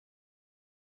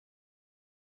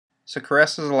So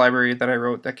Caress is a library that I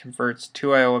wrote that converts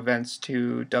 2IO events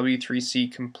to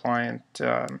W3C compliant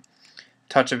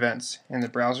touch events in the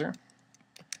browser.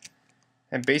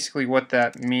 And basically what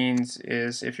that means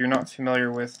is, if you're not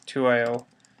familiar with 2IO,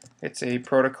 it's a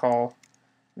protocol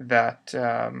that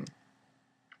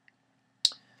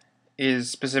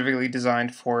is specifically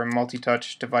designed for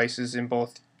multi-touch devices in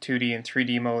both 2D and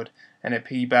 3D mode, and it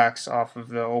piggybacks off of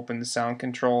the Open Sound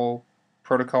Control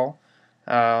protocol.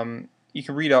 You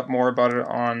can read up more about it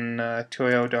on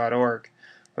 2IO.org,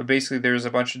 but basically there's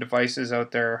a bunch of devices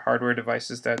out there, hardware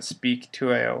devices that speak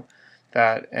 2IO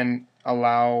that and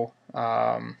allow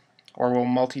or will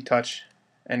multi-touch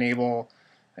enable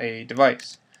a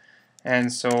device.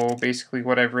 And so basically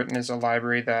what I've written is a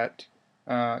library that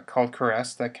called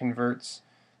Caress that converts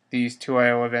these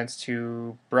 2IO events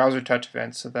to browser touch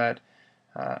events, so that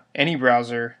any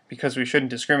browser, because we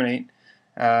shouldn't discriminate,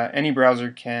 any browser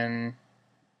can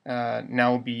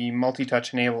now be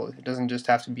multi-touch enabled. It doesn't just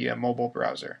have to be a mobile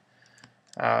browser.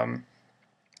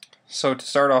 So to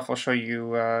start off, I'll show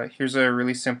you, here's a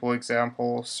really simple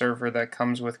example server that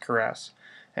comes with Caress.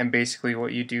 And basically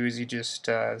what you do is you just,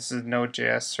 this is a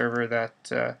Node.js server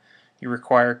that you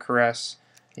require Caress.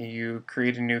 You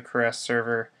create a new Caress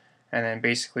server, and then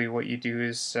basically what you do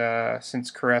is,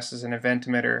 since Caress is an event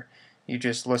emitter, you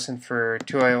just listen for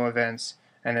 2IO events,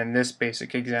 and then this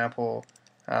basic example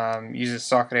uses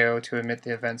Socket.io to emit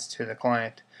the events to the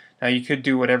client. Now you could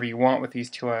do whatever you want with these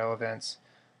 2IO events,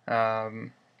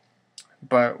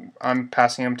 but I'm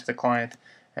passing them to the client,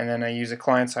 and then I use a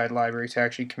client-side library to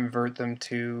actually convert them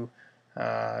to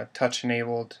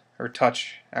touch-enabled, or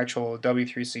actual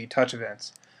W3C touch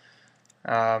events.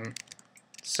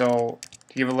 So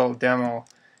to give a little demo,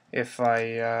 if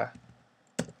I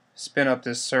spin up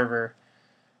this server,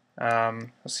 you'll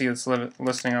see it's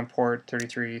listening on port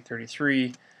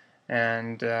 3333,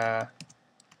 and the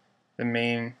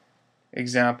main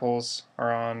examples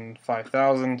are on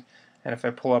 5000. And if I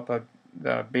pull up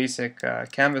the basic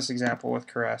canvas example with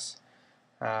Caress,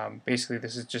 basically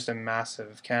this is just a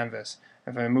massive canvas.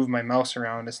 If I move my mouse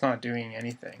around, it's not doing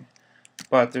anything.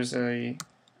 But there's a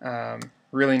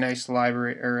really nice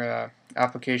library or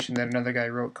application that another guy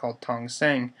wrote called Tong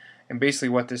Seng, and basically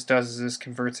what this does is this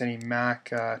converts any Mac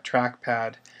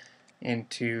trackpad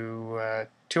into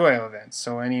 2IO events.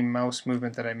 So any mouse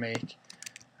movement that I make,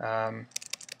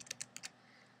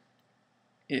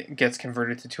 it gets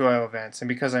converted to 2IO events, and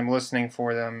because I'm listening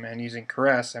for them and using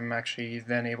Caress, I'm actually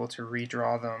then able to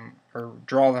redraw them or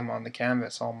draw them on the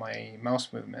canvas, all my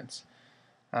mouse movements.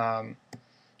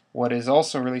 What is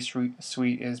also really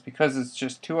sweet is, because it's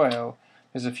just 2IO,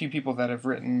 there's a few people that have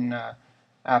written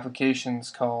applications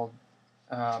called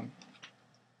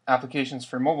applications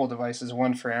for mobile devices,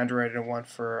 one for Android and one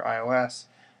for iOS,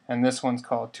 and this one's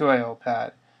called 2IO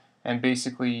Pad. And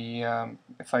basically,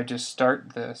 if I just start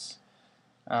this,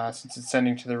 since it's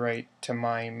sending to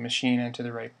my machine and to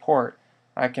the right port,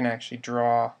 I can actually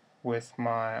draw with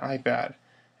my iPad.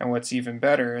 And what's even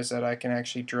better is that I can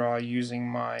actually draw using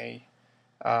my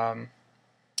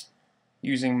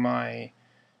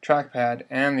trackpad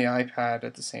and the iPad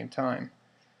at the same time.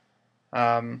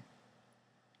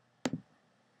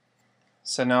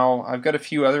 So now I've got a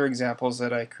few other examples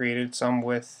that I created, some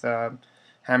with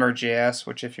Hammer.js,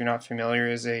 which, if you're not familiar,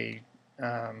 is a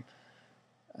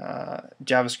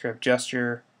JavaScript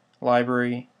gesture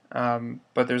library.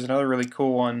 But there's another really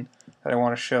cool one that I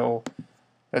want to show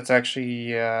that's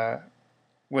actually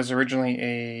was originally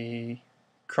a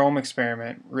Chrome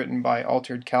experiment written by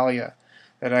Altered Kalia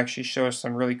that actually shows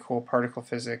some really cool particle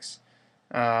physics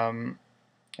and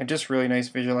just really nice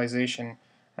visualization.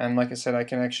 And like I said, I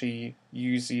can actually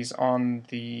use these on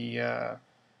the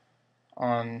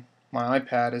on my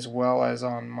iPad as well as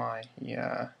on my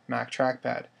Mac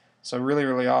trackpad. So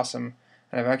really awesome.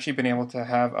 And I've actually been able to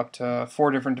have up to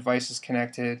 4 different devices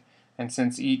connected, and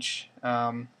since each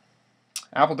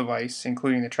Apple device,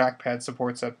 including the trackpad,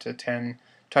 supports up to 10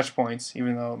 touch points,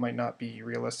 even though it might not be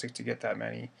realistic to get that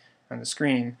many on the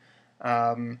screen,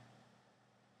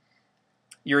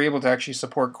 you're able to actually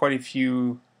support quite a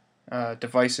few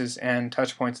devices and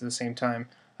touch points at the same time.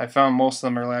 I found most of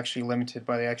them are actually limited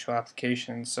by the actual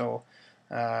application, so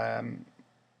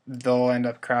they'll end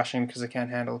up crashing because they can't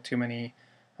handle too many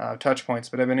touch points.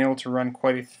 But I've been able to run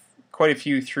quite a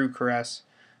few through Caress,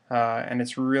 and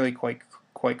it's really quite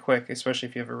quick, especially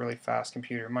if you have a really fast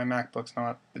computer. My MacBook's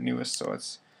not the newest, so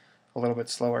it's a little bit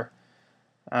slower.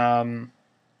 Another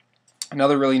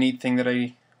really neat thing that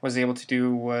I was able to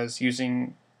do was,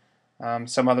 using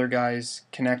some other guys'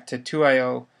 Connect to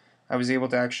 2IO, I was able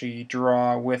to actually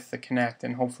draw with the Connect,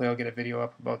 and hopefully I'll get a video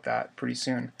up about that pretty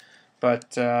soon.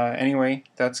 But anyway,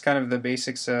 that's kind of the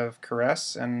basics of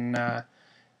Caress, and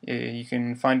you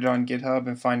can find it on GitHub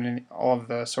and find all of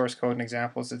the source code and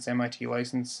examples. It's MIT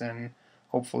licensed, and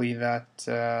hopefully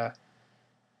that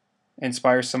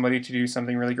inspires somebody to do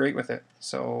something really great with it.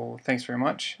 So thanks very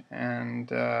much,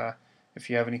 and if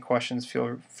you have any questions,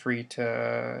 feel free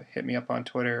to hit me up on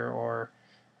Twitter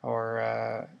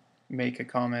or make a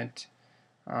comment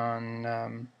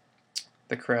on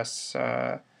the Caress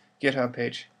GitHub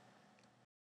page.